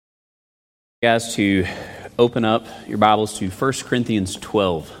Guys, to open up your Bibles to 1 Corinthians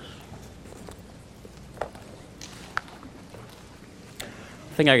 12. I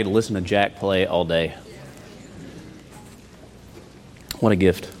think I could listen to Jack play all day. What a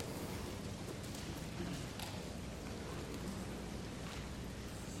gift.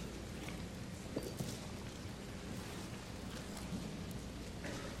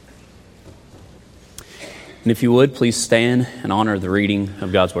 And if you would, please stand and honor the reading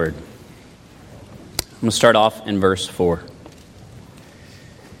of God's Word. I'm going to start off in verse 4.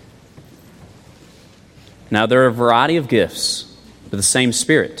 Now there are a variety of gifts with the same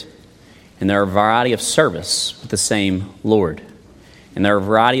Spirit, and there are a variety of service with the same Lord. And there are a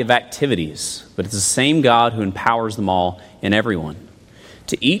variety of activities, but it's the same God who empowers them all in everyone.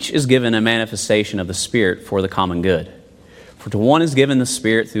 To each is given a manifestation of the Spirit for the common good. For to one is given the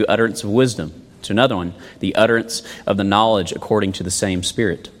Spirit through utterance of wisdom, to another one the utterance of the knowledge according to the same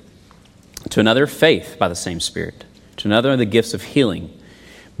Spirit. To another, faith by the same Spirit. To another, the gifts of healing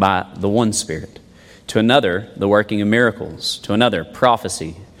by the one Spirit. To another, the working of miracles. To another,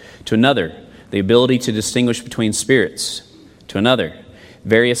 prophecy. To another, the ability to distinguish between spirits. To another,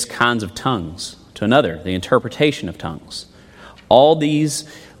 various kinds of tongues. To another, the interpretation of tongues. All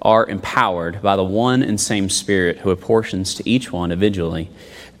these are empowered by the one and same Spirit who apportions to each one individually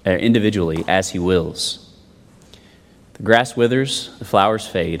as He wills. The grass withers, the flowers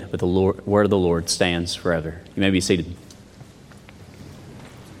fade, but the word of the Lord stands forever. You may be seated.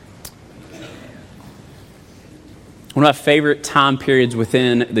 One of my favorite time periods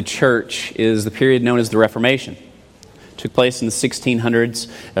within the church is the period known as the Reformation. It took place in the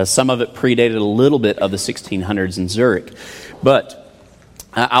 1600s. Some of it predated a little bit of the 1600s in Zurich. But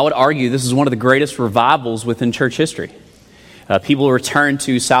I would argue this is one of the greatest revivals within church history. People returned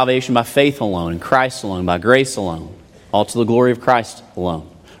to salvation by faith alone, in Christ alone, by grace alone. All to the glory of Christ alone,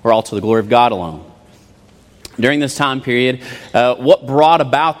 or all to the glory of God alone. During this time period, what brought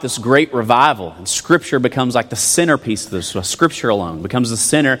about this great revival? And Scripture becomes like the centerpiece of this. So Scripture alone becomes the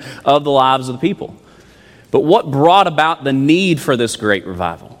center of the lives of the people. But what brought about the need for this great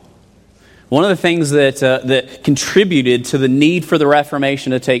revival? One of the things that contributed to the need for the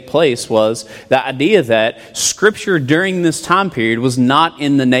Reformation to take place was the idea that Scripture during this time period was not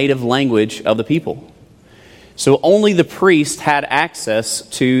in the native language of the people. So only the priest had access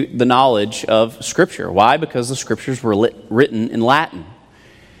to the knowledge of Scripture. Why? Because the Scriptures were written in Latin.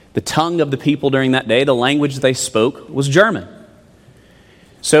 The tongue of the people during that day, the language they spoke, was German.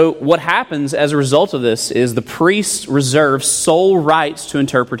 So what happens as a result of this is the priests reserve sole rights to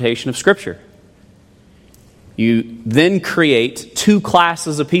interpretation of Scripture. You then create two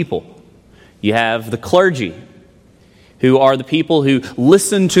classes of people. You have the clergy, who are the people who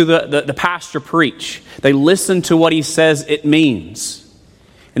listen to the pastor preach. They listen to what he says it means.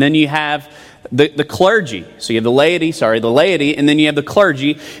 And then you have the clergy. So you have the laity, and then you have the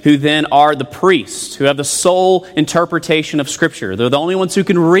clergy, who then are the priests, who have the sole interpretation of Scripture. They're the only ones who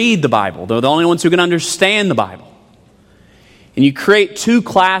can read the Bible. They're the only ones who can understand the Bible. And you create two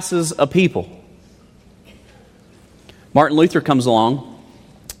classes of people. Martin Luther comes along,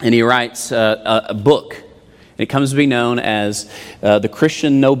 and he writes a book. It comes to be known as the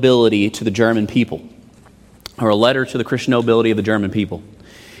Christian Nobility to the German People, or a letter to the Christian nobility of the German people.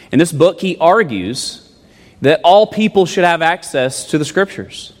 In this book, he argues that all people should have access to the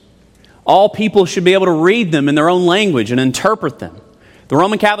Scriptures. All people should be able to read them in their own language and interpret them. The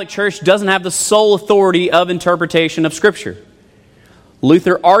Roman Catholic Church doesn't have the sole authority of interpretation of Scripture.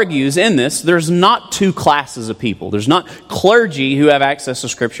 Luther argues in this, there's not two classes of people. There's not clergy who have access to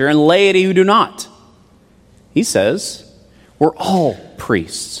Scripture and laity who do not. He says, we're all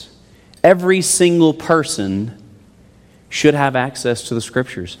priests. Every single person should have access to the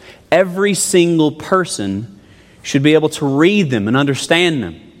Scriptures. Every single person should be able to read them and understand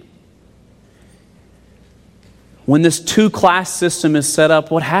them. When this two-class system is set up,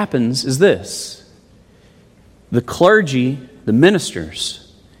 what happens is this. The clergy, the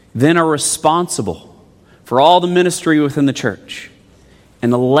ministers, then are responsible for all the ministry within the church.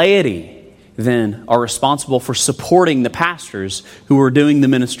 And the laity then are responsible for supporting the pastors who are doing the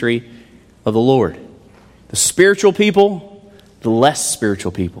ministry of the Lord. The spiritual people, the less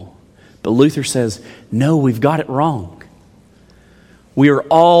spiritual people. But Luther says, no, we've got it wrong. We are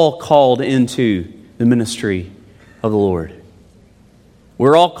all called into the ministry of the Lord.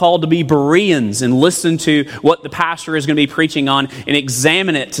 We're all called to be Bereans and listen to what the pastor is going to be preaching on and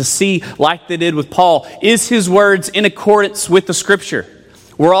examine it to see, like they did with Paul, is his words in accordance with the Scripture?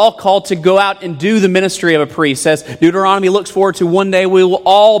 We're all called to go out and do the ministry of a priest. As Deuteronomy looks forward to, one day we will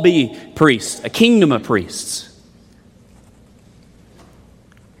all be priests, a kingdom of priests.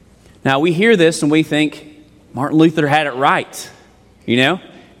 Now, we hear this and we think, Martin Luther had it right. You know?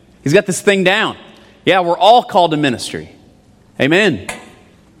 He's got this thing down. Yeah, we're all called to ministry. Amen.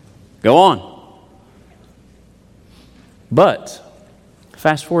 Go on. But,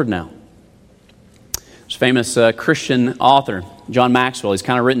 fast forward now. This famous Christian author, John Maxwell, he's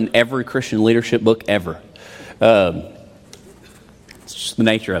kind of written every Christian leadership book ever. It's just the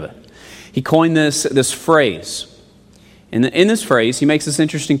nature of it. He coined this phrase. And in this phrase, he makes this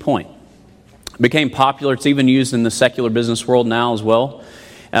interesting point. It became popular. It's even used in the secular business world now as well.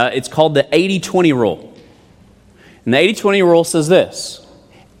 It's called the 80-20 rule. And the 80-20 rule says this: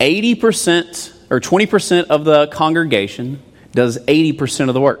 80% or 20% of the congregation does 80%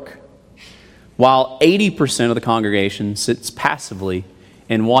 of the work, while 80% of the congregation sits passively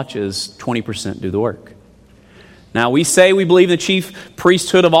and watches 20% do the work. Now, we say we believe in the chief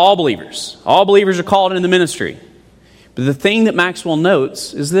priesthood of all believers. All believers are called into the ministry. But the thing that Maxwell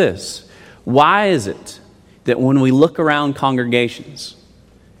notes is this: why is it that when we look around congregations,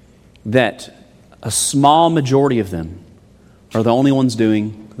 that a small majority of them are the only ones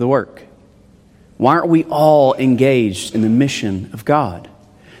doing the work? Why aren't we all engaged in the mission of God?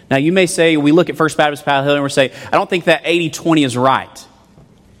 Now, you may say, we look at First Baptist Powell Hill and we say, I don't think that 80-20 is right.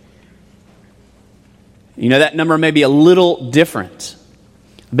 You know, that number may be a little different.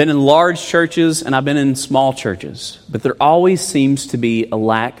 I've been in large churches and I've been in small churches, but there always seems to be a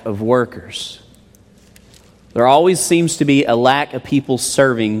lack of workers. There always seems to be a lack of people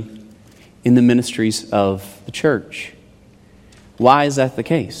serving in the ministries of the church. Why is that the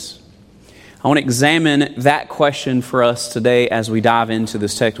case? I want to examine that question for us today as we dive into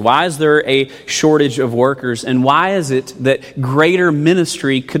this text. Why is there a shortage of workers? And why is it that greater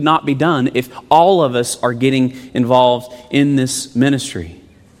ministry could not be done if all of us are getting involved in this ministry?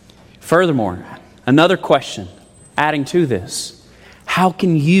 Furthermore, another question adding to this: how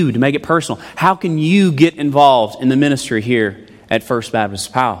can you, to make it personal, how can you get involved in the ministry here at First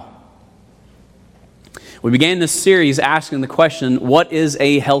Baptist Powell? We began this series asking the question, what is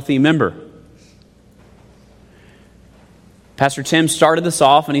a healthy member? Pastor Tim started this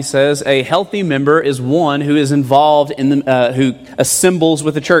off and he says, a healthy member is one who is involved in who assembles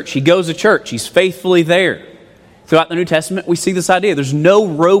with the church. He goes to church. He's faithfully there. Throughout the New Testament, we see this idea. There's no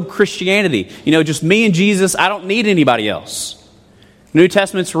rogue Christianity. You know, just me and Jesus. I don't need anybody else. The New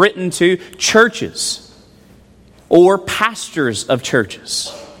Testament's written to churches or pastors of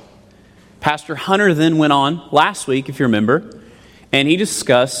churches. Pastor Hunter then went on last week, if you remember, and he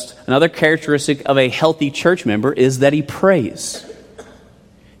discussed another characteristic of a healthy church member is that he prays.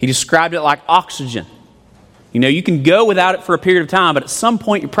 He described it like oxygen. You know, you can go without it for a period of time, but at some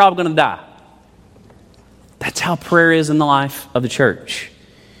point you're probably going to die. That's how prayer is in the life of the church.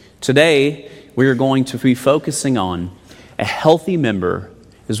 Today, we are going to be focusing on a healthy member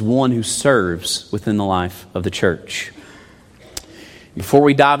is one who serves within the life of the church. Before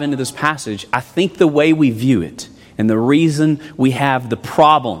we dive into this passage, I think the way we view it and the reason we have the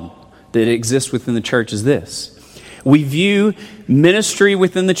problem that exists within the church is this. We view ministry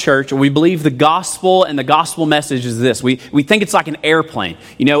within the church, or we believe the gospel and the gospel message is this. We think it's like an airplane.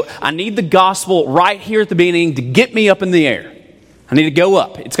 You know, I need the gospel right here at the beginning to get me up in the air. I need to go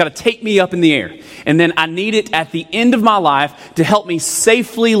up. It's got to take me up in the air. And then I need it at the end of my life to help me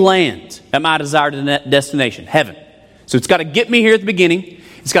safely land at my desired destination, heaven. So it's got to get me here at the beginning.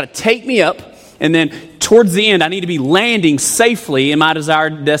 It's got to take me up. And then towards the end, I need to be landing safely in my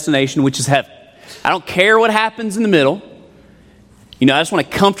desired destination, which is heaven. I don't care what happens in the middle. You know, I just want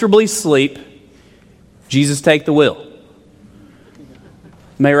to comfortably sleep. Jesus, take the wheel.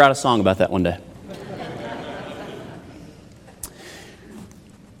 May write a song about that one day.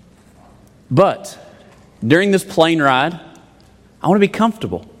 But during this plane ride, I want to be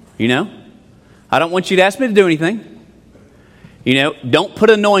comfortable, you know? I don't want you to ask me to do anything. You know, don't put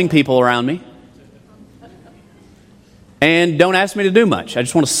annoying people around me. And don't ask me to do much. I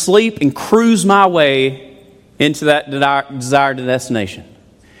just want to sleep and cruise my way into that desired destination.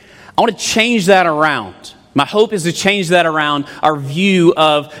 I want to change that around. My hope is to change that around our view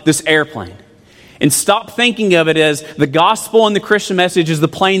of this airplane. And stop thinking of it as the gospel and the Christian message is the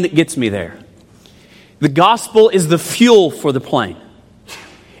plane that gets me there. The gospel is the fuel for the plane.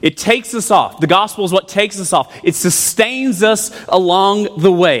 It takes us off. The gospel is what takes us off. It sustains us along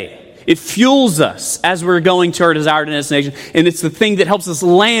the way. It fuels us as we're going to our desired destination. And it's the thing that helps us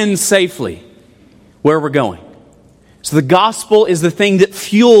land safely where we're going. So the gospel is the thing that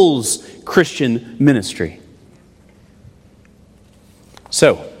fuels Christian ministry.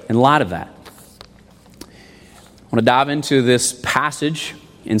 So, in light of that, I want to dive into this passage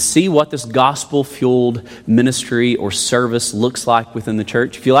and see what this gospel-fueled ministry or service looks like within the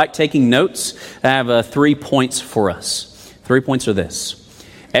church. If you like taking notes, I have 3 points for us. 3 points are this.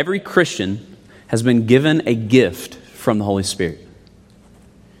 Every Christian has been given a gift from the Holy Spirit.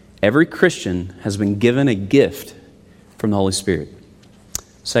 Every Christian has been given a gift from the Holy Spirit.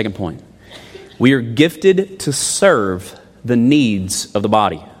 Second point, we are gifted to serve the needs of the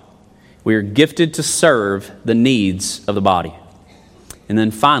body. We are gifted to serve the needs of the body. And then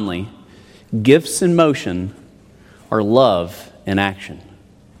finally, gifts in motion are love in action.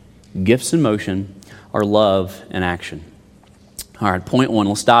 Gifts in motion are love in action. All right, point 1,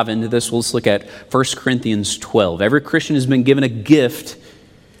 let's dive into this. Let's look at 1 Corinthians 12. Every Christian has been given a gift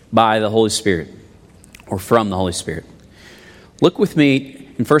by the Holy Spirit, or from the Holy Spirit. Look with me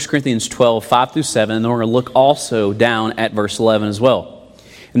in 1 Corinthians 12, 5 through 7, and then we're going to look also down at verse 11 as well.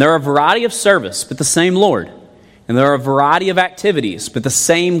 And there are a variety of service, but the same Lord. And there are a variety of activities, but the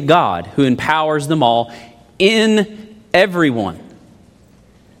same God who empowers them all in everyone.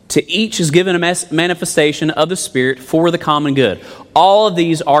 To each is given a manifestation of the Spirit for the common good. All of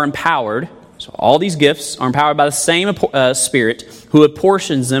these are empowered. So all these gifts are empowered by the same Spirit who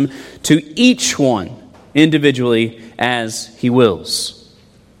apportions them to each one individually as He wills.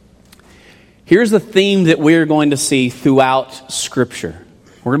 Here's the theme that we're going to see throughout Scripture.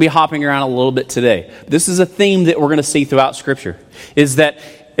 We're going to be hopping around a little bit today. This is a theme that we're going to see throughout Scripture, is that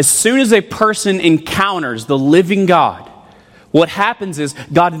as soon as a person encounters the living God, what happens is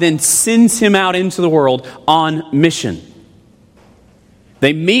God then sends him out into the world on mission.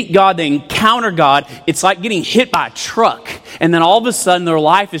 They meet God, they encounter God. It's like getting hit by a truck, and then all of a sudden their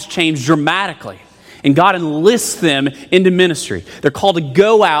life is changed dramatically. And God enlists them into ministry. They're called to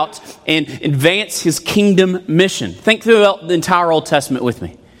go out and advance His kingdom mission. Think throughout the entire Old Testament with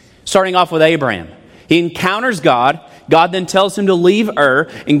me. Starting off with Abraham. He encounters God. God then tells him to leave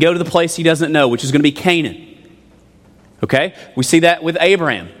Ur and go to the place he doesn't know, which is going to be Canaan. Okay? We see that with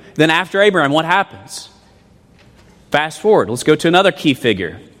Abraham. Then after Abraham, what happens? Fast forward. Let's go to another key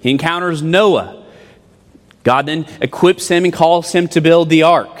figure. He encounters Noah. God then equips him and calls him to build the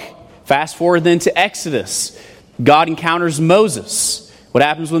ark. Fast forward then to Exodus. God encounters Moses. What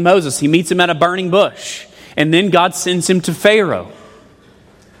happens with Moses? He meets him at a burning bush. And then God sends him to Pharaoh.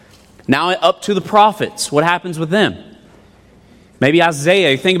 Now up to the prophets. What happens with them? Maybe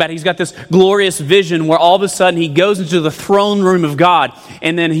Isaiah. Think about it. He's got this glorious vision where all of a sudden he goes into the throne room of God.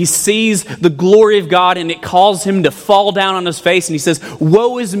 And then he sees the glory of God and it calls him to fall down on his face. And he says,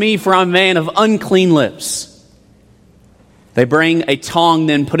 "Woe is me, for I'm a man of unclean lips." They bring a tongue,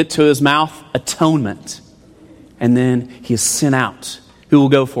 then put it to his mouth, atonement. And then he is sent out. Who will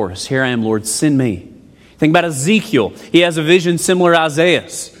go for us? Here I am, Lord, send me. Think about Ezekiel. He has a vision similar to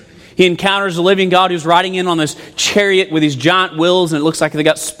Isaiah's. He encounters the living God who's riding in on this chariot with these giant wheels, and it looks like they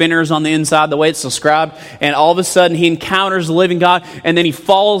got spinners on the inside, the way it's described. And all of a sudden, he encounters the living God, and then he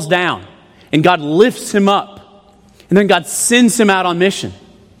falls down. And God lifts him up. And then God sends him out on mission.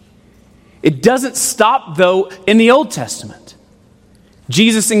 It doesn't stop, though, in the Old Testament.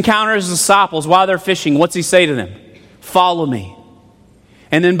 Jesus encounters his disciples while they're fishing. What's he say to them? Follow me.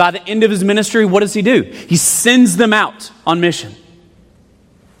 And then by the end of his ministry, what does he do? He sends them out on mission.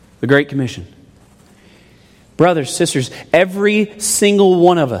 The Great Commission. Brothers, sisters, every single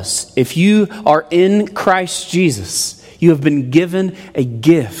one of us, if you are in Christ Jesus, you have been given a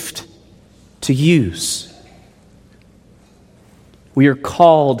gift to use. We are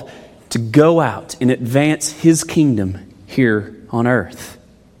called to go out and advance His kingdom here on earth.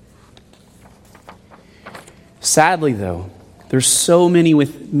 Sadly, though, there's so many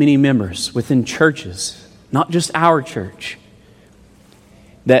members within churches, not just our church,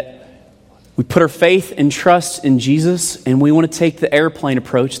 that we put our faith and trust in Jesus, and we want to take the airplane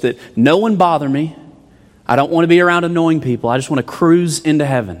approach that no one bother me. I don't want to be around annoying people. I just want to cruise into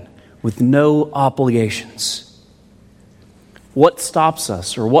heaven with no obligations. What stops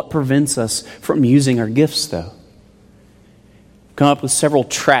us or what prevents us from using our gifts, though? Come up with several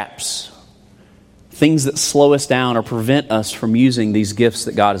traps, things that slow us down or prevent us from using these gifts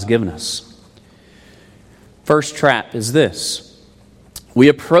that God has given us. First trap is this. We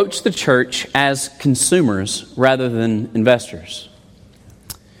approach the church as consumers rather than investors.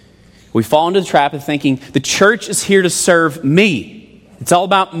 We fall into the trap of thinking the church is here to serve me. It's all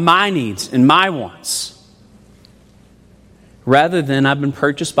about my needs and my wants. Rather than I've been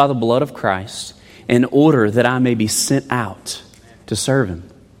purchased by the blood of Christ in order that I may be sent out to serve Him. Do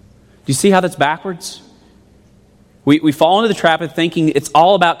you see how that's backwards? We fall into the trap of thinking it's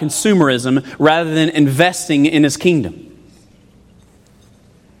all about consumerism rather than investing in His kingdom.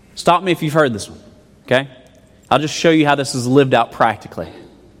 Stop me if you've heard this one, okay? I'll just show you how this is lived out practically.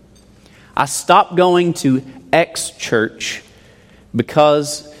 I stopped going to X church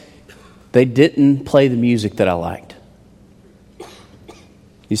because they didn't play the music that I liked.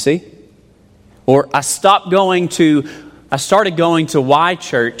 You see? Or I started going to Y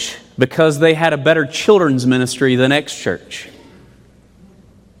church because they had a better children's ministry than X church.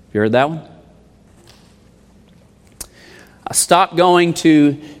 You heard that one? I stopped going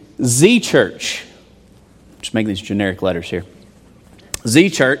to Z church. Just making these generic letters here. Z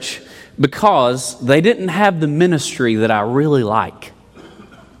church because they didn't have the ministry that I really like.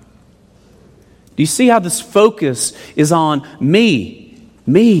 Do you see how this focus is on me?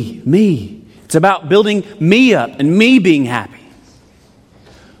 It's about building me up and me being happy.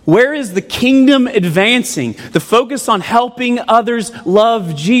 Where is the kingdom advancing? The focus on helping others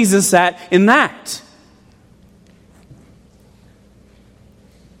love Jesus at in that.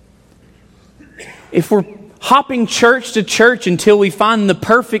 If we're hopping church to church until we find the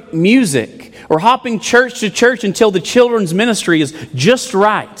perfect music, or hopping church to church until the children's ministry is just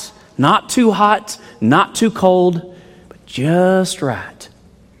right, not too hot, not too cold, but just right.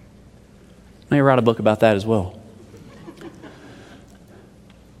 I may write a book about that as well.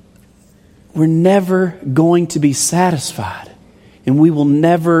 We're never going to be satisfied, and we will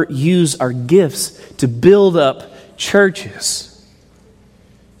never use our gifts to build up churches.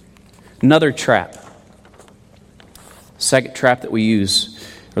 Another trap. Second trap that we use,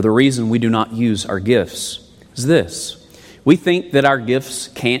 or the reason we do not use our gifts, is this. We think that our gifts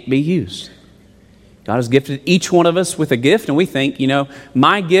can't be used. God has gifted each one of us with a gift, and we think,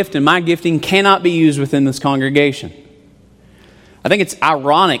 my gift and my gifting cannot be used within this congregation. I think it's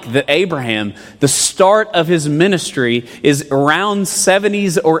ironic that Abraham, the start of his ministry is around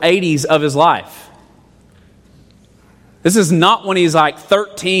 70s or 80s of his life. This is not when he's like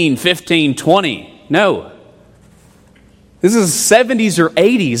 13, 15, 20. No. This is 70s or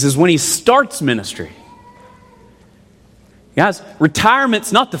 80s is when he starts ministry. Guys,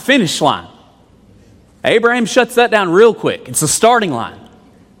 retirement's not the finish line. Abraham shuts that down real quick. It's the starting line.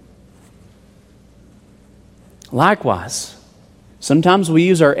 Likewise, sometimes we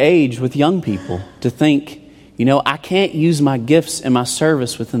use our age with young people to think, I can't use my gifts and my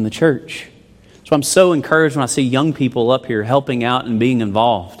service within the church. So I'm so encouraged when I see young people up here helping out and being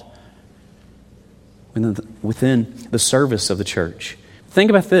involved within the service of the church. Think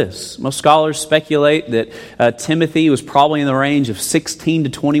about this. Most scholars speculate that Timothy was probably in the range of 16 to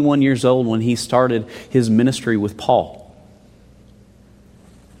 21 years old when he started his ministry with Paul.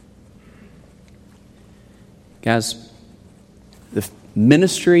 Guys, the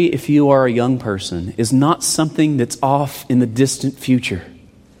ministry, if you are a young person, is not something that's off in the distant future.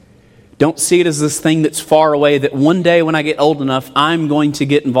 Don't see it as this thing that's far away, that one day when I get old enough, I'm going to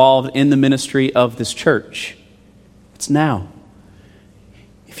get involved in the ministry of this church. It's now.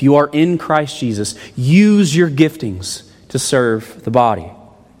 If you are in Christ Jesus, use your giftings to serve the body.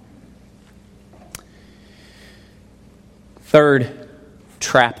 Third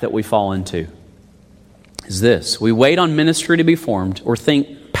trap that we fall into is this. We wait on ministry to be formed or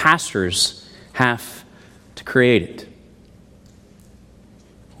think pastors have to create it.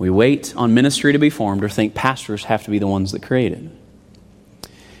 We wait on ministry to be formed or think pastors have to be the ones that create it.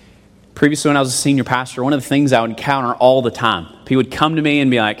 Previously, when I was a senior pastor, one of the things I would encounter all the time, people would come to me and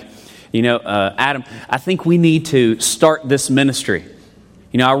be like, Adam, I think we need to start this ministry.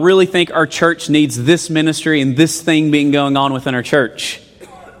 I really think our church needs this ministry and this thing being going on within our church.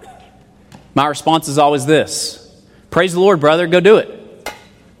 My response is always this: praise the Lord, brother, go do it.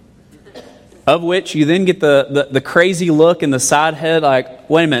 Of which you then get the crazy look in the side head like,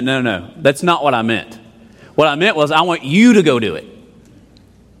 wait a minute, no, that's not what I meant. What I meant was I want you to go do it.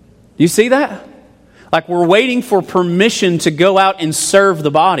 You see that? Like we're waiting for permission to go out and serve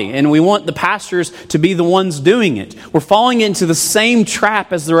the body, and we want the pastors to be the ones doing it. We're falling into the same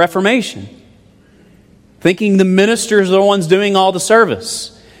trap as the Reformation, thinking the ministers are the ones doing all the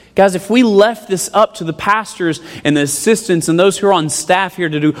service. Guys, if we left this up to the pastors and the assistants and those who are on staff here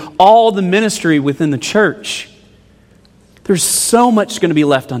to do all the ministry within the church, there's so much going to be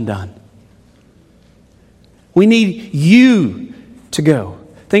left undone. We need you to go.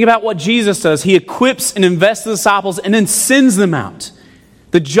 Think about what Jesus does. He equips and invests the disciples and then sends them out.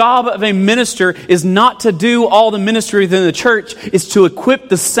 The job of a minister is not to do all the ministry within the church, it's to equip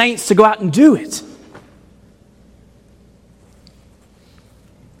the saints to go out and do it.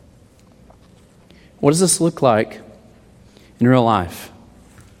 What does this look like in real life?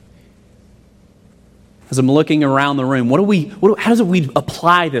 As I'm looking around the room, how do we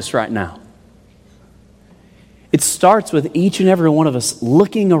apply this right now? It starts with each and every one of us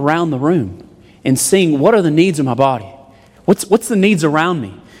looking around the room and seeing what are the needs of my body. What's the needs around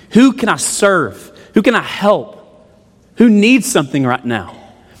me? Who can I serve? Who can I help? Who needs something right now?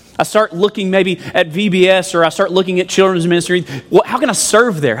 I start looking maybe at VBS, or I start looking at children's ministry. How can I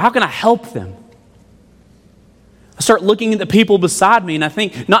serve there? How can I help them? I start looking at the people beside me, and I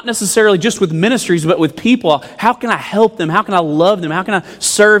think not necessarily just with ministries, but with people. How can I help them? How can I love them? How can I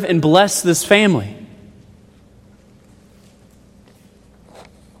serve and bless this family?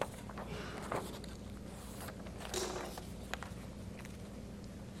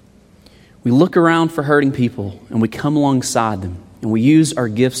 We look around for hurting people, and we come alongside them, and we use our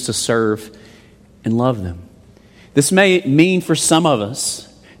gifts to serve and love them. This may mean for some of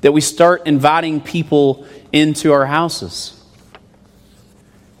us that we start inviting people into our houses.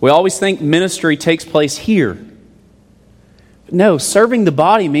 We always think ministry takes place here. But no, serving the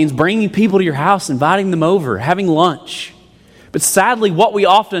body means bringing people to your house, inviting them over, having lunch. But sadly, what we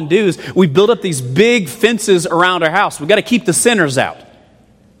often do is we build up these big fences around our house. We've got to keep the sinners out.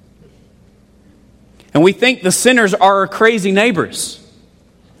 And we think the sinners are our crazy neighbors.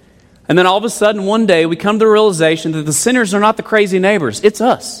 And then all of a sudden, one day, we come to the realization that the sinners are not the crazy neighbors. It's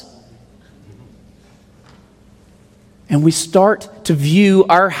us. And we start to view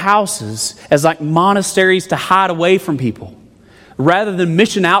our houses as like monasteries to hide away from people, rather than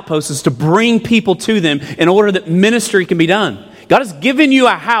mission outposts to bring people to them in order that ministry can be done. God has given you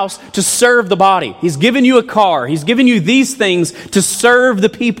a house to serve the body. He's given you a car. He's given you these things to serve the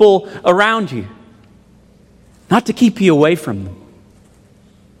people around you, not to keep you away from them.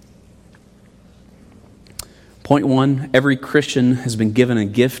 Point 1, every Christian has been given a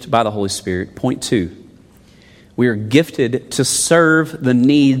gift by the Holy Spirit. Point 2, we are gifted to serve the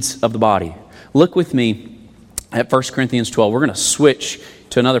needs of the body. Look with me at 1 Corinthians 12. We're going to switch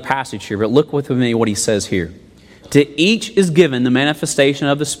to another passage here, but look with me what he says here. To each is given the manifestation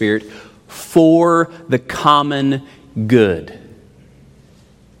of the Spirit for the common good.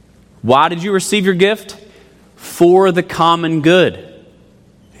 Why did you receive your gift? For the common good.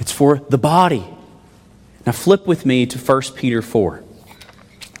 It's for the body. Now flip with me to 1 Peter 4.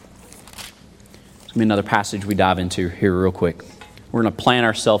 It's going to be another passage we dive into here real quick. We're going to plan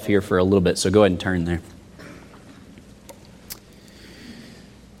ourselves here for a little bit, so go ahead and turn there.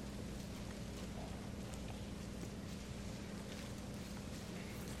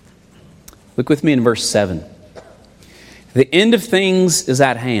 Look with me in verse 7. The end of things is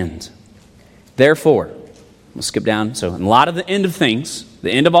at hand. Therefore, we'll skip down. So in light of the end of things,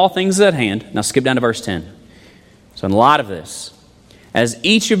 the end of all things is at hand. Now skip down to verse 10. So in light of this, as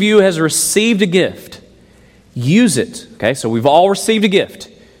each of you has received a gift, use it. Okay, so we've all received a gift.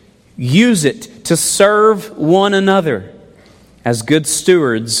 Use it to serve one another as good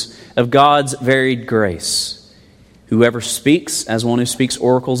stewards of God's varied grace. Whoever speaks as one who speaks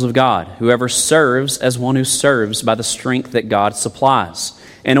oracles of God. Whoever serves as one who serves by the strength that God supplies.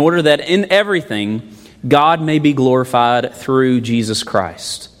 In order that in everything God may be glorified through Jesus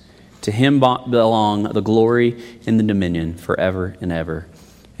Christ. To Him belong the glory and the dominion forever and ever.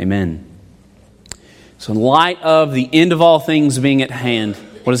 Amen. So in light of the end of all things being at hand,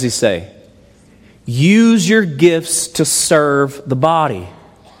 what does he say? Use your gifts to serve the body.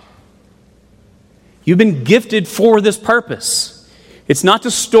 You've been gifted for this purpose. It's not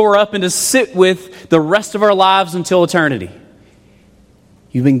to store up and to sit with the rest of our lives until eternity.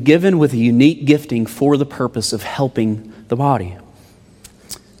 You've been given with a unique gifting for the purpose of helping the body.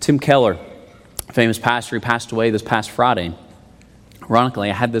 Tim Keller, a famous pastor who passed away this past Friday. Ironically,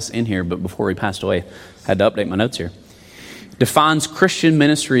 I had this in here, but before he passed away, I had to update my notes here. Defines Christian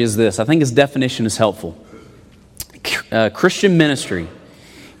ministry as this. I think his definition is helpful. Christian ministry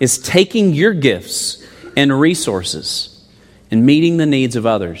is taking your gifts and resources and meeting the needs of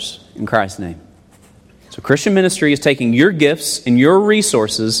others in Christ's name. So Christian ministry is taking your gifts and your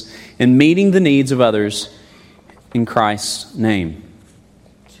resources and meeting the needs of others in Christ's name.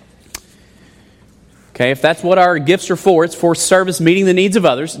 Okay, if that's what our gifts are for, it's for service, meeting the needs of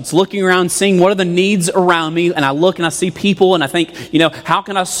others. It's looking around, seeing what are the needs around me, and I look and I see people and I think, how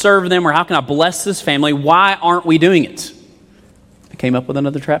can I serve them or how can I bless this family? Why aren't we doing it? I came up with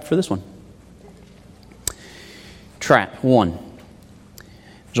another trap for this one. Trap 1.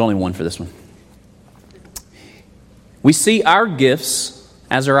 There's only one for this one. We see our gifts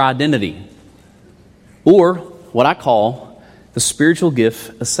as our identity, or what I call the spiritual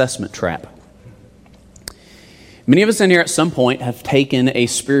gift assessment trap. Many of us in here at some point have taken a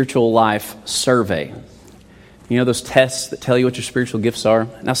spiritual life survey. You know those tests that tell you what your spiritual gifts are?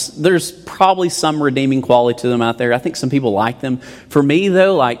 Now, there's probably some redeeming quality to them out there. I think some people like them. For me,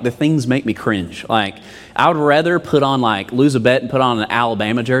 though, the things make me cringe. I would rather lose a bet and put on an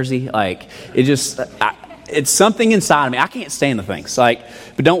Alabama jersey. it's something inside of me. I can't stand the things. Like,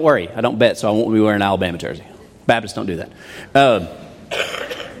 but don't worry, I don't bet, so I won't be wearing an Alabama jersey. Baptists don't do that.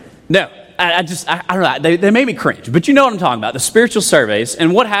 No, I don't know. They made me cringe. But you know what I'm talking about, the spiritual surveys.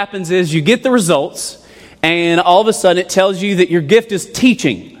 And what happens is you get the results, and all of a sudden it tells you that your gift is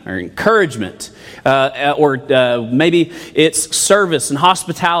teaching or encouragement, or maybe it's service and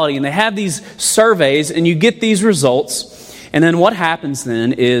hospitality. And they have these surveys, and you get these results. And then what happens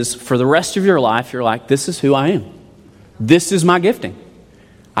then is for the rest of your life, you're like, this is who I am. This is my gifting.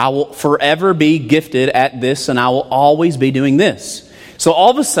 I will forever be gifted at this, and I will always be doing this. So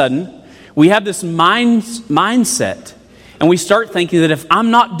all of a sudden, we have this mindset, and we start thinking that if I'm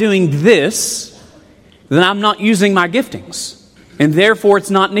not doing this, then I'm not using my giftings, and therefore it's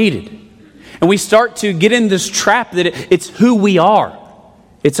not needed. And we start to get in this trap that it's who we are.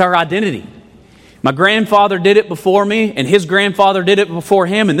 It's our identity. My grandfather did it before me, and his grandfather did it before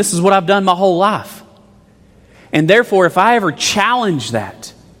him, and this is what I've done my whole life. And therefore, if I ever challenge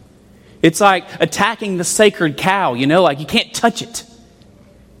that, it's like attacking the sacred cow, like you can't touch it.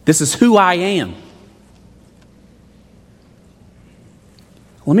 This is who I am.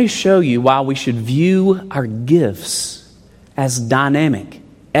 Let me show you why we should view our gifts as dynamic,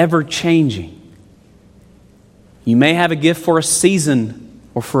 ever-changing. You may have a gift for a season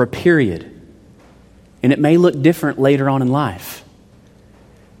or for a period, and it may look different later on in life.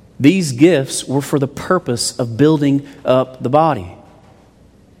 These gifts were for the purpose of building up the body.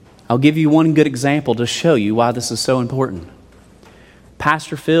 I'll give you one good example to show you why this is so important.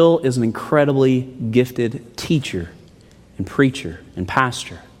 Pastor Phil is an incredibly gifted teacher and preacher and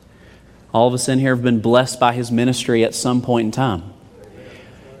pastor. All of us in here have been blessed by his ministry at some point in time.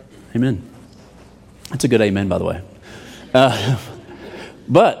 Amen. That's a good amen, by the way.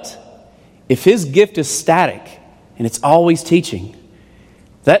 But if his gift is static and it's always teaching,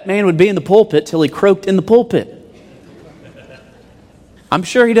 that man would be in the pulpit till he croaked in the pulpit. I'm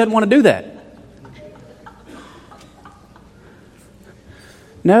sure he doesn't want to do that.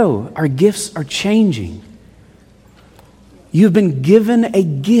 No, our gifts are changing. You've been given a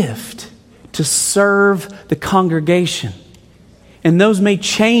gift to serve the congregation, and those may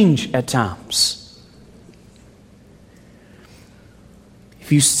change at times.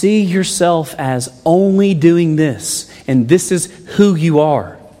 If you see yourself as only doing this, and this is who you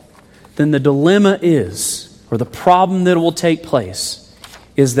are, then the dilemma is, or the problem that will take place,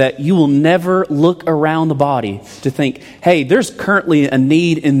 is that you will never look around the body to think, hey, there's currently a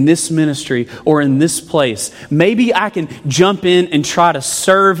need in this ministry or in this place. Maybe I can jump in and try to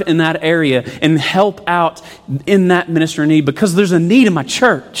serve in that area and help out in that ministry need because there's a need in my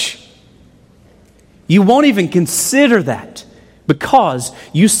church. You won't even consider that because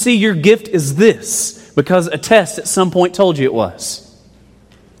you see your gift is this, because a test at some point told you it was.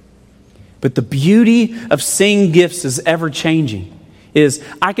 But the beauty of seeing gifts is ever changing. Is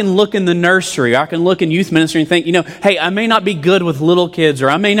I can look in the nursery, or I can look in youth ministry and think, hey, I may not be good with little kids, or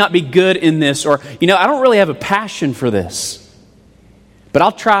I may not be good in this, or, I don't really have a passion for this. But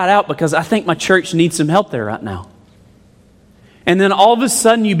I'll try it out because I think my church needs some help there right now. And then all of a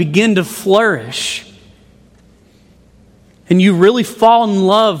sudden you begin to flourish. And you really fall in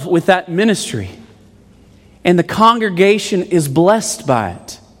love with that ministry. And the congregation is blessed by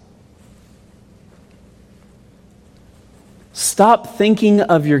it. Stop thinking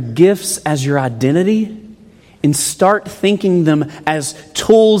of your gifts as your identity and start thinking them as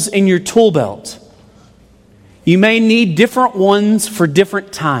tools in your tool belt. You may need different ones for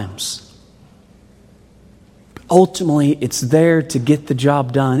different times. But ultimately, it's there to get the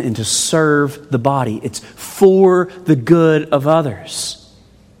job done and to serve the body. It's for the good of others.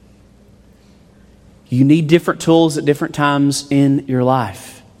 You need different tools at different times in your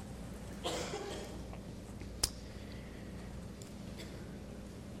life.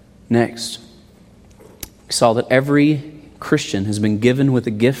 Next, we saw that every Christian has been given with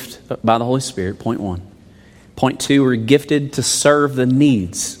a gift by the Holy Spirit, point 1. Point 2, we're gifted to serve the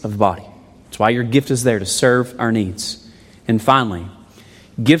needs of the body. That's why your gift is there, to serve our needs. And finally,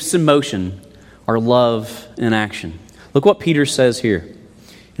 gifts in motion are love in action. Look what Peter says here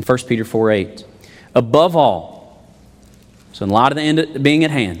in 1 Peter 4:8. Above all, so in light of the end being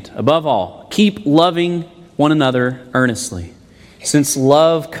at hand, above all, keep loving one another earnestly, since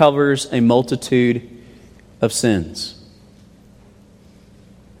love covers a multitude of sins.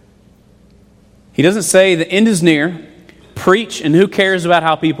 He doesn't say the end is near, preach, and who cares about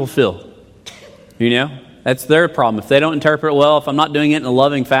how people feel? That's their problem. If they don't interpret it well, if I'm not doing it in a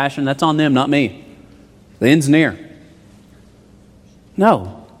loving fashion, that's on them, not me. The end's near.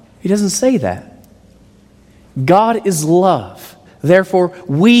 No, he doesn't say that. God is love. Therefore,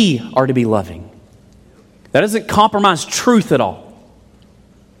 we are to be loving. That doesn't compromise truth at all.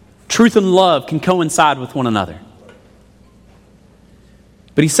 Truth and love can coincide with one another.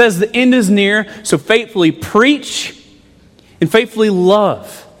 But he says the end is near, so faithfully preach and faithfully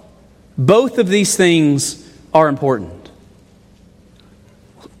love. Both of these things are important.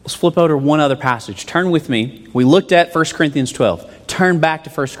 Let's flip over to one other passage. Turn with me. We looked at 1 Corinthians 12. Turn back to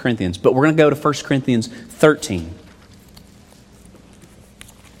 1 Corinthians, but we're going to go to 1 Corinthians 13.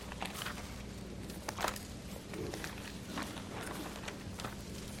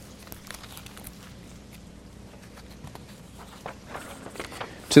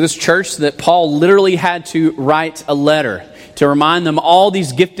 To this church that Paul literally had to write a letter to remind them all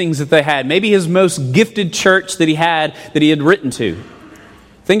these giftings that they had. Maybe his most gifted church that he had written to.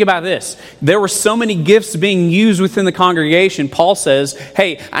 Think about this. There were so many gifts being used within the congregation. Paul says,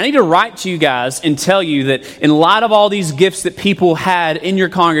 hey, I need to write to you guys and tell you that in light of all these gifts that people had in your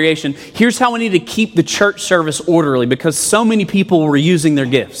congregation, here's how we need to keep the church service orderly because so many people were using their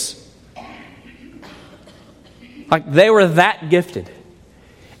gifts. Like they were that gifted.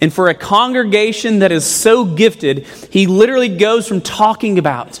 And for a congregation that is so gifted, he literally goes from talking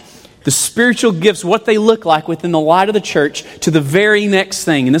about the spiritual gifts, what they look like within the light of the church, to the very next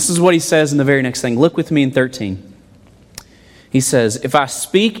thing. And this is what he says in the very next thing. Look with me in 13. He says, if I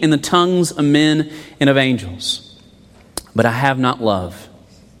speak in the tongues of men and of angels, but I have not love,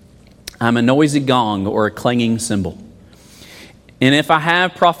 I'm a noisy gong or a clanging cymbal. And if I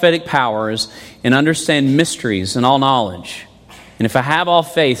have prophetic powers and understand mysteries and all knowledge, and if I have all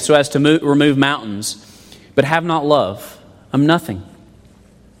faith so as to remove mountains, but have not love, I'm nothing.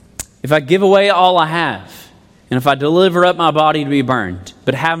 If I give away all I have, and if I deliver up my body to be burned,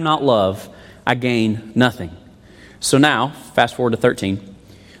 but have not love, I gain nothing. So now, fast forward to 13.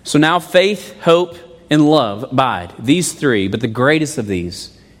 So now faith, hope, and love abide, these three, but the greatest of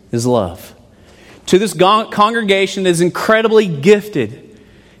these is love. To this congregation that is incredibly gifted,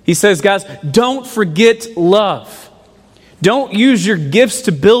 he says, guys, don't forget love. Don't use your gifts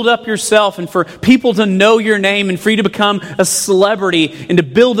to build up yourself and for people to know your name and for you to become a celebrity and to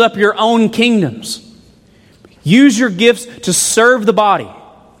build up your own kingdoms. Use your gifts to serve the body.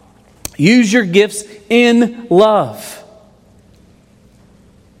 Use your gifts in love.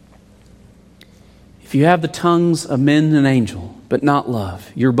 If you have the tongues of men and angel, but not love,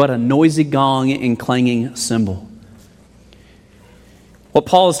 you're but a noisy gong and clanging cymbal. What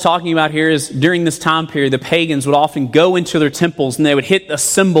Paul is talking about here is during this time period, the pagans would often go into their temples and they would hit a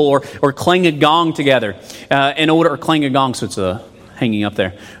cymbal or clang a gong together or clang a gong, so it's hanging up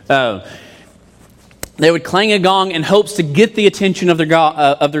there. They would clang a gong in hopes to get the attention of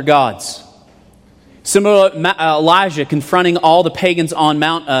their gods. Similar to Elijah confronting all the pagans on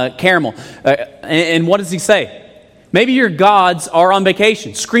Mount Carmel. And what does he say? Maybe your gods are on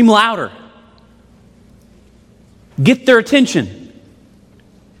vacation. Scream louder. Get their attention.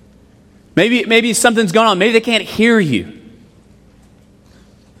 Maybe something's going on. Maybe they can't hear you.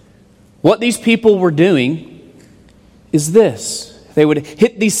 What these people were doing is this. They would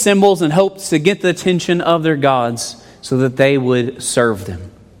hit these cymbals in hopes to get the attention of their gods so that they would serve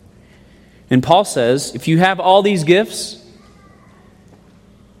them. And Paul says, if you have all these gifts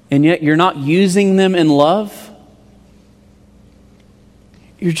and yet you're not using them in love,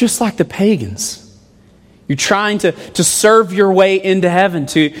 you're just like the pagans. You're trying to serve your way into heaven,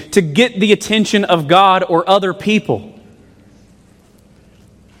 to get the attention of God or other people.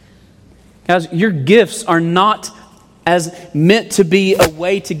 Guys, your gifts are not as meant to be a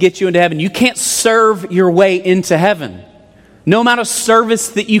way to get you into heaven. You can't serve your way into heaven. No amount of service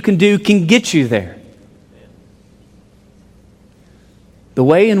that you can do can get you there. The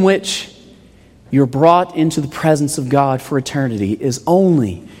way in which you're brought into the presence of God for eternity is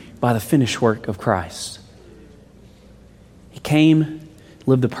only by the finished work of Christ. He came,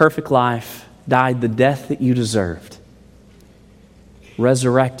 lived a perfect life, died the death that you deserved,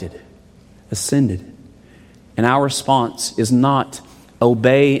 resurrected, ascended. And our response is not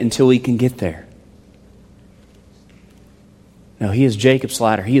obey until we can get there. No, He is Jacob's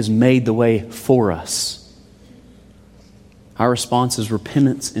ladder. He has made the way for us. Our response is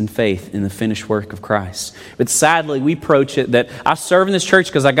repentance and faith in the finished work of Christ. But sadly, we approach it that I serve in this church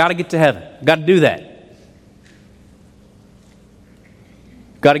because I got to get to heaven. I've got to do that.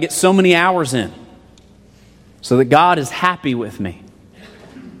 Got to get so many hours in so that God is happy with me.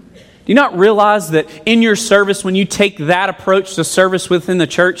 Do you not realize that in your service, when you take that approach to service within the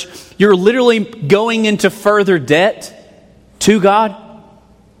church, you're literally going into further debt to God?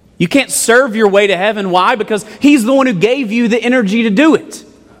 You can't serve your way to heaven. Why? Because He's the one who gave you the energy to do it.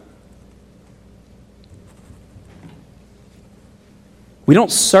 We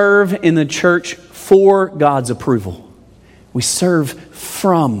don't serve in the church for God's approval. We serve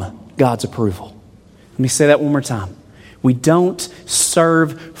from God's approval. Let me say that one more time. We don't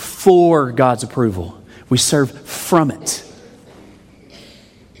serve for God's approval. We serve from it.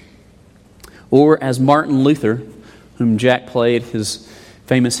 Or as Martin Luther, whom Jack played, his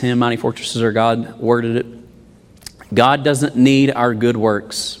famous hymn, Mighty Fortresses Our God, worded it, God doesn't need our good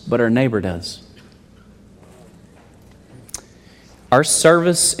works, but our neighbor does. Our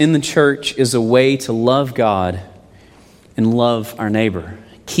service in the church is a way to love God and love our neighbor.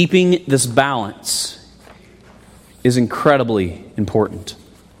 Keeping this balance is incredibly important.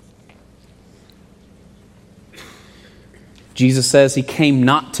 Jesus says He came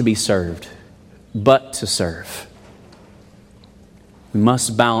not to be served, but to serve. We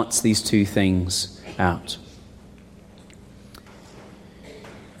must balance these two things out.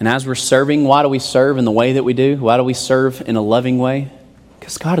 And as we're serving, why do we serve in the way that we do? Why do we serve in a loving way?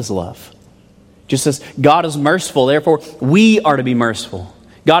 Because God is love. Just as God is merciful, therefore we are to be merciful.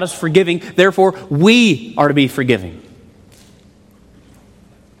 God is forgiving, therefore we are to be forgiving.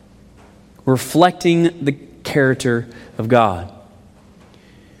 Reflecting the character of God.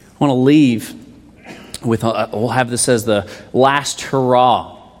 I want to leave with, we'll have this as the last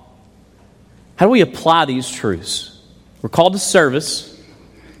hurrah. How do we apply these truths? We're called to service.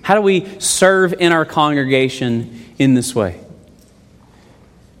 How do we serve in our congregation in this way?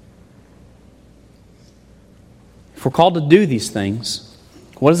 If we're called to do these things,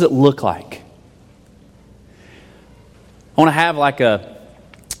 what does it look like? I want to have like a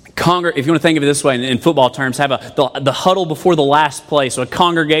if you want to think of it this way in football terms, have the huddle before the last play. So a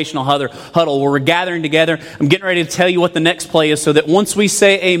congregational huddle where we're gathering together. I'm getting ready to tell you what the next play is so that once we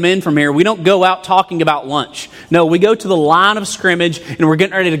say amen from here, we don't go out talking about lunch. No, we go to the line of scrimmage and we're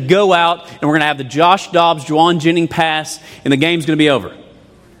getting ready to go out and we're going to have the Josh Dobbs, Juwan Jennings pass and the game's going to be over.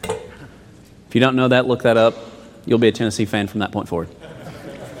 If you don't know that, look that up. You'll be a Tennessee fan from that point forward.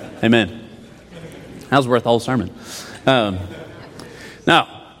 Amen. That was worth the whole sermon.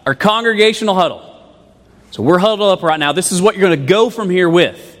 Now, our congregational huddle. So we're huddled up right now. This is what you're going to go from here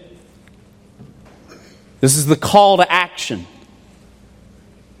with. This is the call to action.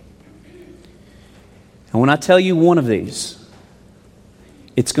 And when I tell you one of these,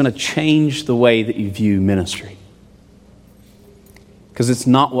 it's going to change the way that you view ministry. Because it's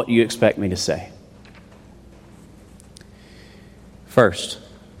not what you expect me to say. First,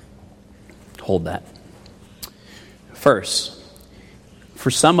 hold that. First, for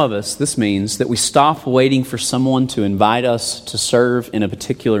some of us, this means that we stop waiting for someone to invite us to serve in a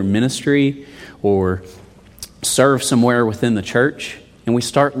particular ministry or serve somewhere within the church, and we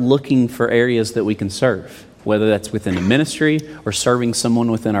start looking for areas that we can serve, whether that's within a ministry or serving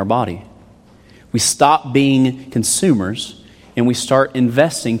someone within our body. We stop being consumers and we start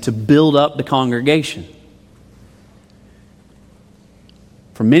investing to build up the congregation.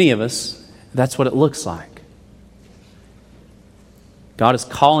 For many of us, that's what it looks like. God is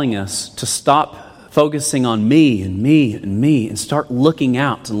calling us to stop focusing on me and me and me and start looking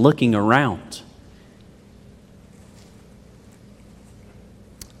out and looking around.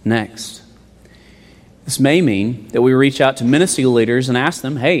 Next, this may mean that we reach out to ministry leaders and ask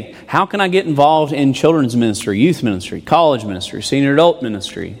them, hey, how can I get involved in children's ministry, youth ministry, college ministry, senior adult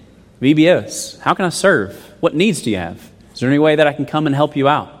ministry, VBS? How can I serve? What needs do you have? Is there any way that I can come and help you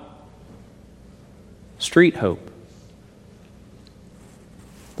out? Street Hope.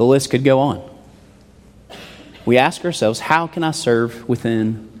 The list could go on. We ask ourselves, how can I serve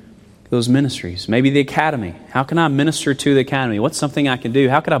within those ministries? Maybe the academy. How can I minister to the academy? What's something I can do?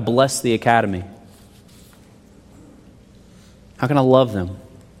 How can I bless the academy? How can I love them?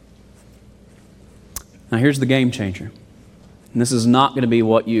 Now here's the game changer. And this is not going to be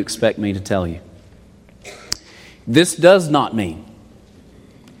what you expect me to tell you. This does not mean,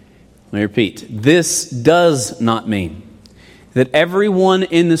 let me repeat, this does not mean that everyone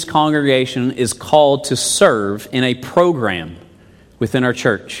in this congregation is called to serve in a program within our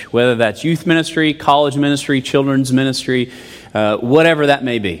church, whether that's youth ministry, college ministry, children's ministry, whatever that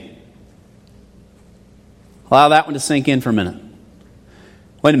may be. Allow that one to sink in for a minute.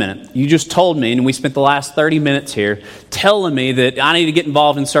 Wait a minute. You just told me, and we spent the last 30 minutes here telling me that I need to get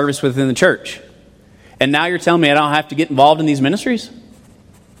involved in service within the church. And now you're telling me I don't have to get involved in these ministries?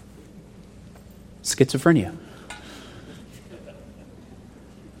 Schizophrenia.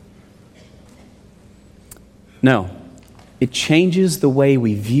 No, it changes the way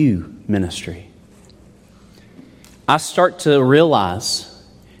we view ministry. I start to realize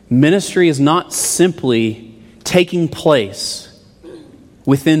ministry is not simply taking place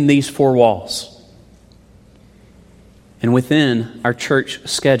within these four walls and within our church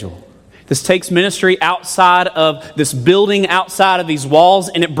schedule. This takes ministry outside of this building, outside of these walls,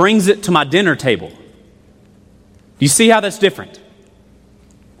 and it brings it to my dinner table. Do you see how that's different?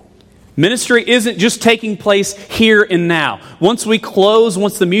 Ministry isn't just taking place here and now. Once we close,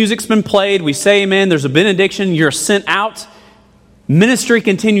 once the music's been played, we say amen, there's a benediction, you're sent out. Ministry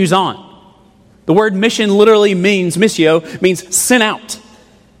continues on. The word mission literally means, missio, means sent out.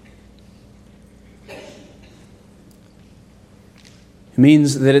 It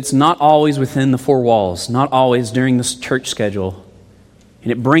means that it's not always within the four walls, not always during this church schedule,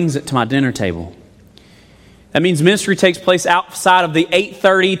 and it brings it to my dinner table. That means ministry takes place outside of the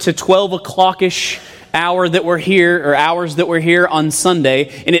 8:30 to 12 o'clock-ish hour that we're here, or hours that we're here on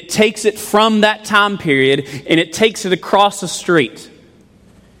Sunday, and it takes it from that time period, and it takes it across the street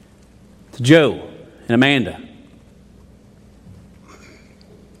to Joe and Amanda.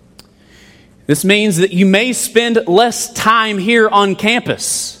 This means that you may spend less time here on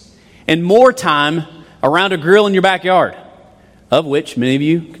campus and more time around a grill in your backyard, of which many of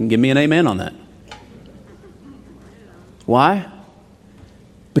you can give me an amen on that. Why?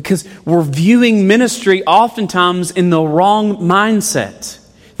 Because we're viewing ministry oftentimes in the wrong mindset,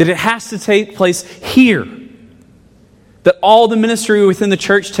 that it has to take place here. That all the ministry within the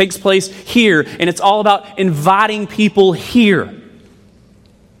church takes place here, and it's all about inviting people here.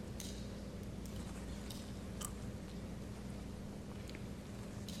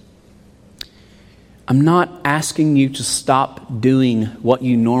 I'm not asking you to stop doing what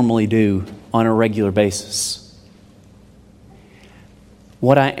you normally do on a regular basis.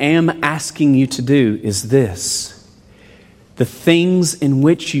 What I am asking you to do is this. The things in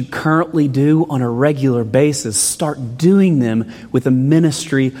which you currently do on a regular basis, start doing them with a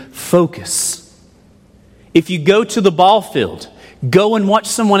ministry focus. If you go to the ball field, go and watch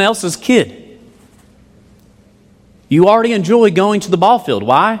someone else's kid. You already enjoy going to the ball field.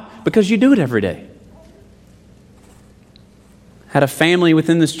 Why? Because you do it every day. Had a family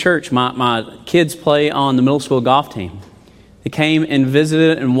within this church. My kids play on the middle school golf team. They came and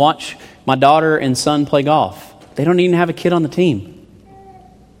visited and watched my daughter and son play golf. They don't even have a kid on the team.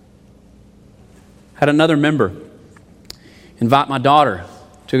 Had another member invite my daughter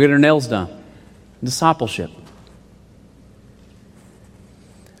to get her nails done. Discipleship.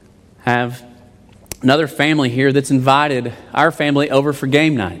 Have another family here that's invited our family over for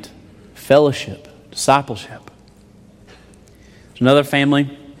game night. Fellowship. Discipleship. There's another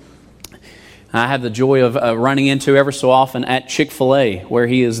family I have the joy of running into ever so often at Chick-fil-A, where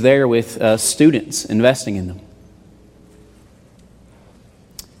he is there with students, investing in them.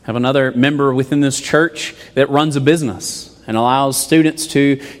 I have another member within this church that runs a business and allows students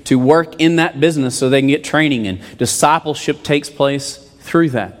to work in that business so they can get training, and discipleship takes place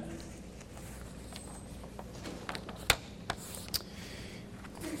through that.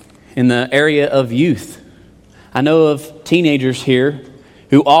 In the area of youth, I know of teenagers here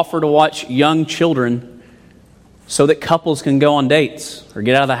who offer to watch young children so that couples can go on dates or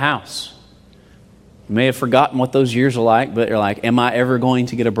get out of the house. You may have forgotten what those years are like, but you're like, am I ever going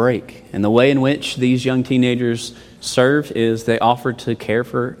to get a break? And the way in which these young teenagers serve is they offer to care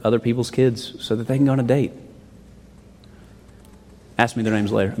for other people's kids so that they can go on a date. Ask me their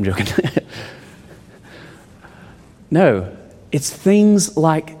names later. I'm joking. No, it's things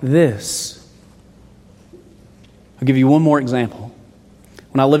like this. I'll give you one more example.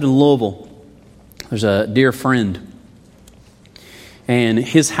 When I lived in Louisville, there's a dear friend, and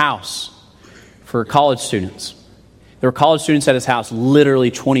his house for college students. There were college students at his house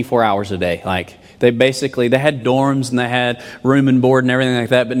literally 24 hours a day. Like they had dorms and they had room and board and everything like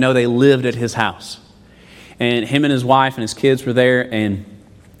that, but no, they lived at his house. And him and his wife and his kids were there, and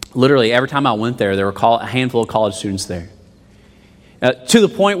literally every time I went there were a handful of college students there. To the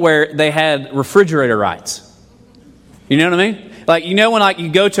point where they had refrigerator rights. You know what I mean? Like, you know when you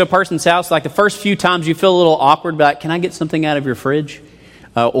go to a person's house, like the first few times you feel a little awkward, but like, can I get something out of your fridge?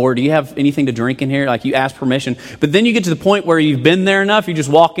 Or do you have anything to drink in here? Like you ask permission. But then you get to the point where you've been there enough, you just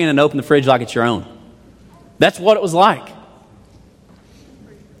walk in and open the fridge like it's your own. That's what it was like.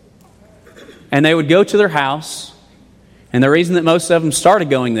 And they would go to their house, and the reason that most of them started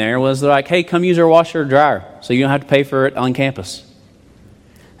going there was they're like, hey, come use our washer or dryer so you don't have to pay for it on campus.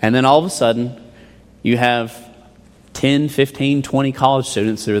 And then all of a sudden, you have 10, 15, 20 college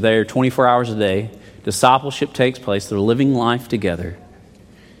students that are there 24 hours a day. Discipleship takes place. They're living life together.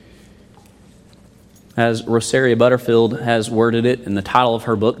 As Rosaria Butterfield has worded it in the title of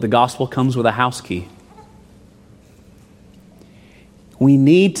her book, the gospel comes with a house key. We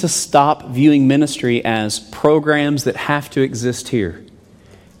need to stop viewing ministry as programs that have to exist here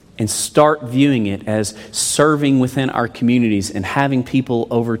and start viewing it as serving within our communities and having people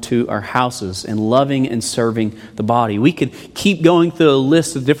over to our houses and loving and serving the body. We could keep going through a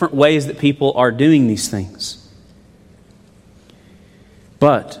list of different ways that people are doing these things.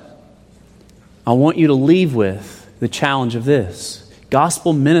 But I want you to leave with the challenge of this.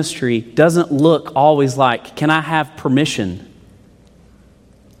 Gospel ministry doesn't look always like, can I have permission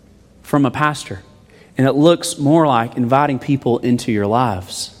from a pastor? And it looks more like inviting people into your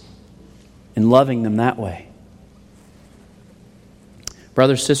lives and loving them that way.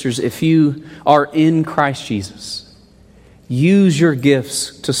 Brothers, sisters, if you are in Christ Jesus, use your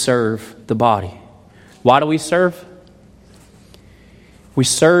gifts to serve the body. Why do we serve? We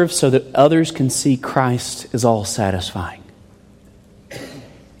serve so that others can see Christ is all satisfying.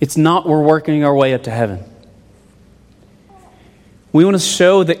 It's not we're working our way up to heaven. We want to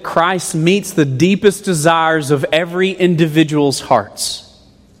show that Christ meets the deepest desires of every individual's hearts.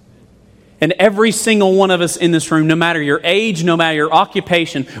 And every single one of us in this room, no matter your age, no matter your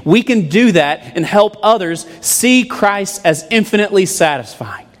occupation, we can do that and help others see Christ as infinitely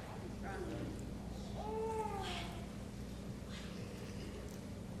satisfying.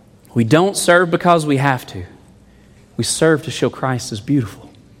 We don't serve because we have to. We serve to show Christ as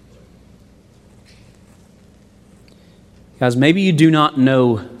beautiful. Guys, maybe you do not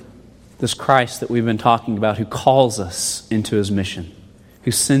know this Christ that we've been talking about who calls us into His mission,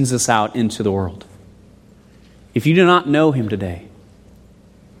 who sends us out into the world. If you do not know Him today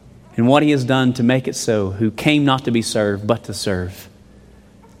and what He has done to make it so, who came not to be served but to serve,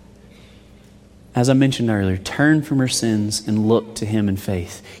 as I mentioned earlier, turn from your sins and look to Him in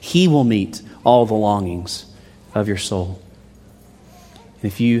faith. He will meet all the longings of your soul.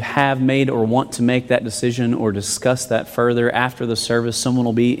 And if you have made or want to make that decision or discuss that further after the service, someone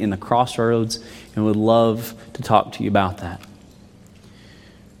will be in the crossroads and would love to talk to you about that.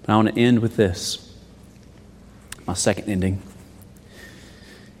 But I want to end with this, my second ending.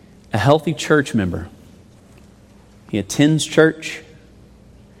 A healthy church member, he attends church.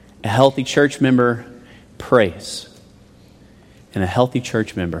 A healthy church member prays. And a healthy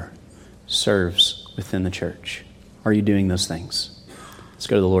church member serves within the church. Are you doing those things? Let's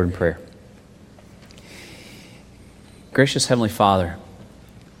go to the Lord in prayer. Gracious Heavenly Father,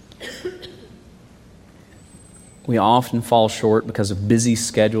 we often fall short because of busy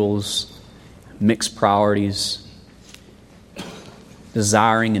schedules, mixed priorities,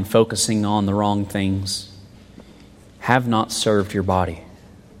 desiring and focusing on the wrong things, have not served your body.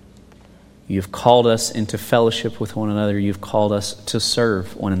 You've called us into fellowship with one another. You've called us to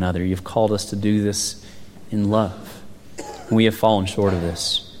serve one another. You've called us to do this in love. And we have fallen short of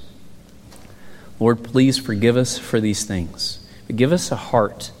this. Lord, please forgive us for these things. But give us a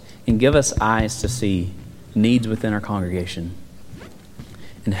heart and give us eyes to see needs within our congregation.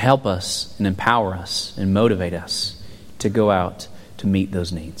 And help us and empower us and motivate us to go out to meet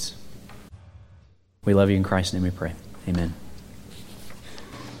those needs. We love you in Christ's name we pray. Amen.